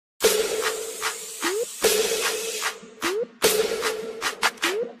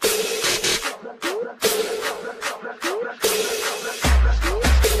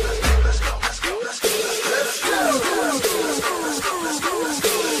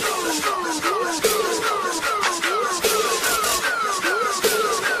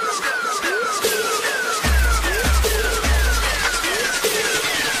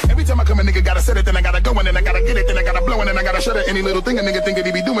shudder. Any little thing a nigga think that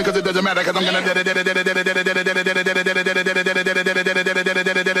he be doing, cause it doesn't matter, cause I'm gonna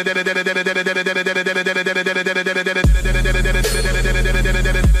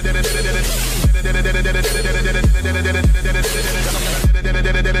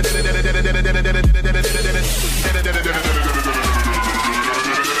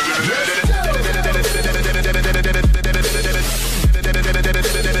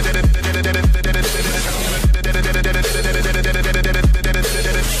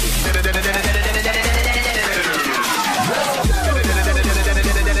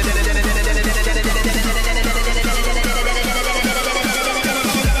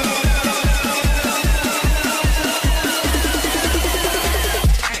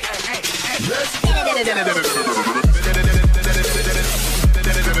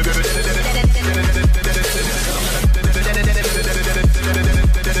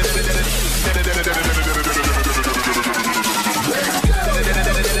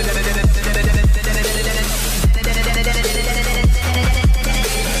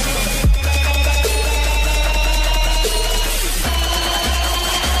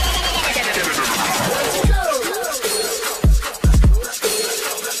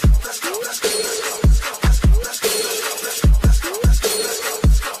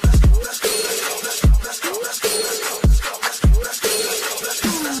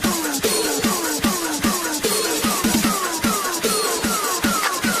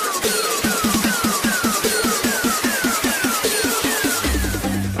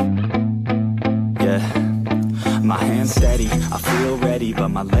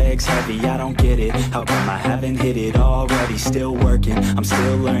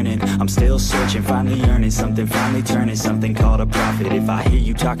finally earning something, finally turning something called a profit. If I hear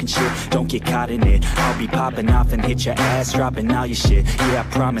you talking shit, don't get caught in it. I'll be popping off and hit your ass, dropping all your shit. Yeah,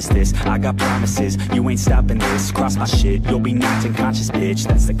 I promise this, I got promises. You ain't stopping this, cross my shit, you'll be knocked unconscious, bitch.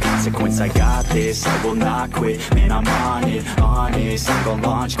 That's the consequence, I got this, I will not quit. Man, I'm on it, honest. I'm gonna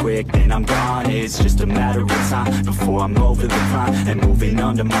launch quick, then I'm gone. It's just a matter of time before I'm over the prime and moving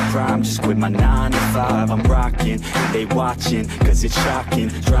under my prime. Just quit my 9 to 5, I'm rocking, and they watching, cause it's shocking.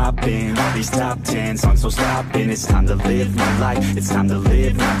 Dropping all these top 10 songs, so stopping. It's time to live my life, it's time to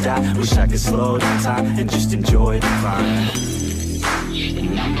live, not die. Wish I could slow down time and just enjoy the climb.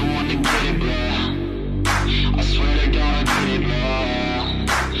 And I'm the one to get it, bro. I swear to God I get it,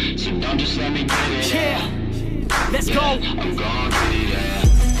 bro. So don't just let me get it. Yeah, let's go. I'm gonna get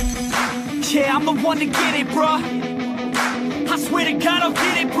it, yeah, I'm the one to get it, bro. I swear to God I'll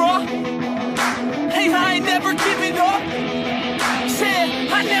get it, bro. Hey, I ain't never giving up. Yeah,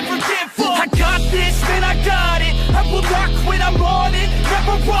 I never give up. I got this, man, I got it. I will not quit, I'm on it.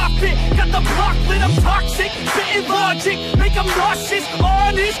 Never rock it. Got the block lit, I'm toxic. Spitting logic, make them nauseous.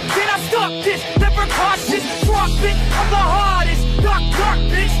 Honest, can I stop this? Never cautious, drop it. I'm the hardest. Knock, knock,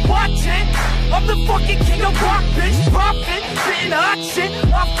 bitch, watch it. I'm the fucking king of rock, bitch. Profit, spitting hot shit.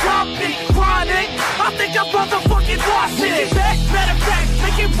 Off topic, chronic. I think I'm motherfucking lost it. Back, matter of fact,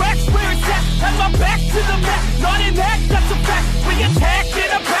 making racks where it's at. Have my back to the mat, not an act, that's a fact. We attack in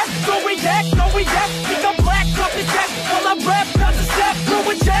a back, no react, no react. Think I'm black, up his back. While I rap, not a step,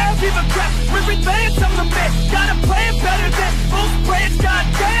 going down, give a crap. We're advanced, I'm the man. Got a plan better than most brands.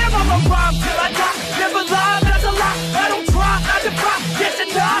 Goddamn, I'm a rhyme till I die. Never lie, that's a lie. I don't try, I defy. Yes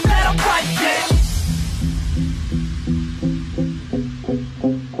and nah, that I'm right, yeah.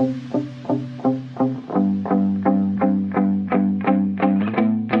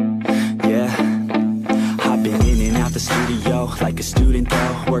 Like a student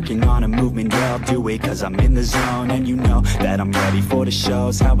though, working on a movement, yeah, I'll do it cause I'm in the zone. And you know that I'm ready for the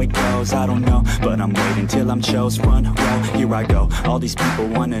shows. How it goes, I don't know, but I'm waiting till I'm chose. Front row, here I go. All these people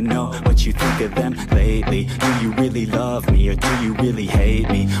wanna know what you think of them lately. Do you really love me or do you really hate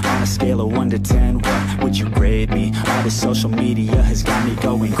me? On a scale of 1 to 10, what would you grade me? All this social media has got me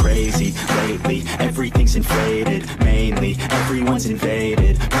going crazy lately. Everything's inflated, mainly everyone's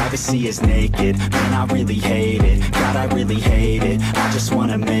invaded. Privacy is naked, man, I really hate it. God, I really hate it. I just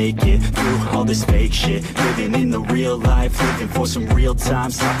wanna make it through all this fake shit. Living in the real life, living for some real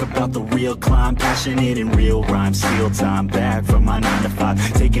times. Talk about the real climb, passionate in real rhymes. Steal time back from my 9 to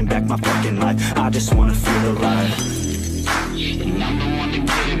 5, taking back my fucking life. I just wanna feel alive. And I'm the one to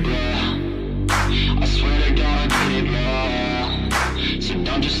get it, bro. I swear to God I get it, bro. So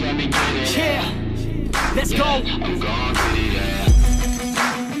don't just let me get it. Yeah, let's go. I'm gonna get it, yeah.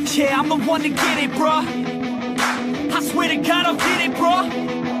 Yeah, I'm the one to get it, bro. I swear to God I'll get it, bro.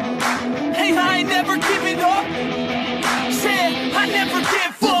 Hey, I ain't never giving up. Yeah, I never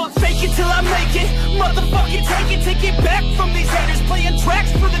give up. Fake it till I make it. Motherfucking take it back from these haters, playing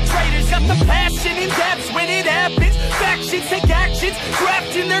tracks for the traitors. Got the passion in depths when it happens. Factions take actions,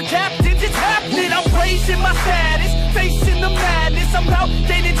 drafting their captains. It's happening, I'm raising my status, facing the madness. I'm out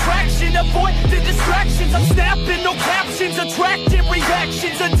gaining traction, avoid the distractions. I'm snapping, no captions, attracting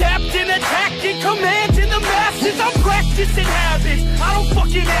reactions, adapting, attacking, commanding the masses. I'm practicing habits, I don't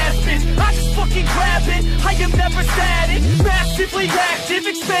fucking ask it, I just fucking grab it. I am never static, massively active,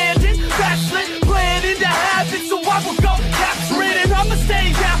 expanding, backslid, planning to have it. So I will go capture it, and I'ma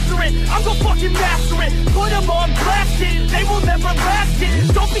stay after it. I'm gonna fucking master it, put them on blast it. They will never last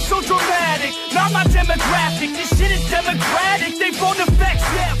it, don't be so dramatic. Not my demographic, this shit is democratic. They phone effects,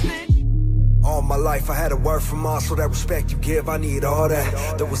 yeah, bitch. All my life I had a word from all, so that respect you give, I need all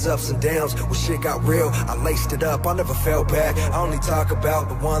that. There was ups and downs, when shit got real, I laced it up, I never fell back. I only talk about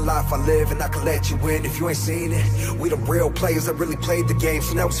the one life I live, and I can let you in if you ain't seen it. We the real players that really played the game,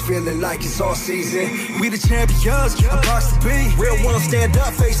 so now it's feeling like it's all season. We the champions, a box to be. Real ones stand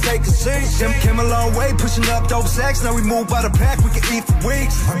up, face take a seat. Them came a long way, pushing up dope sacks, now we move by the pack, we can eat for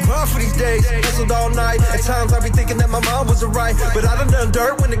weeks. I grind for these days, hustled all night. At times I be thinking that my mom wasn't right, but I done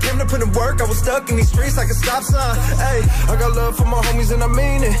dirt when it came to putting work. I was stuck in these streets like a stop sign. Hey, I got love for my homies and I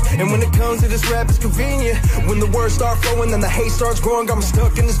mean it. And when it comes to this rap, it's convenient. When the words start flowing, then the hate starts growing. Got me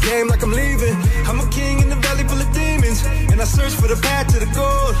stuck in this game like I'm leaving. I'm a king in the valley full of demons, and I search for the path to the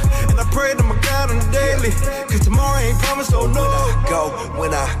goal. And I pray to my God on the daily, cause tomorrow ain't promised, oh no.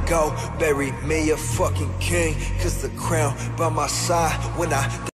 When I go, bury me a fucking king, cause the crown by my side when I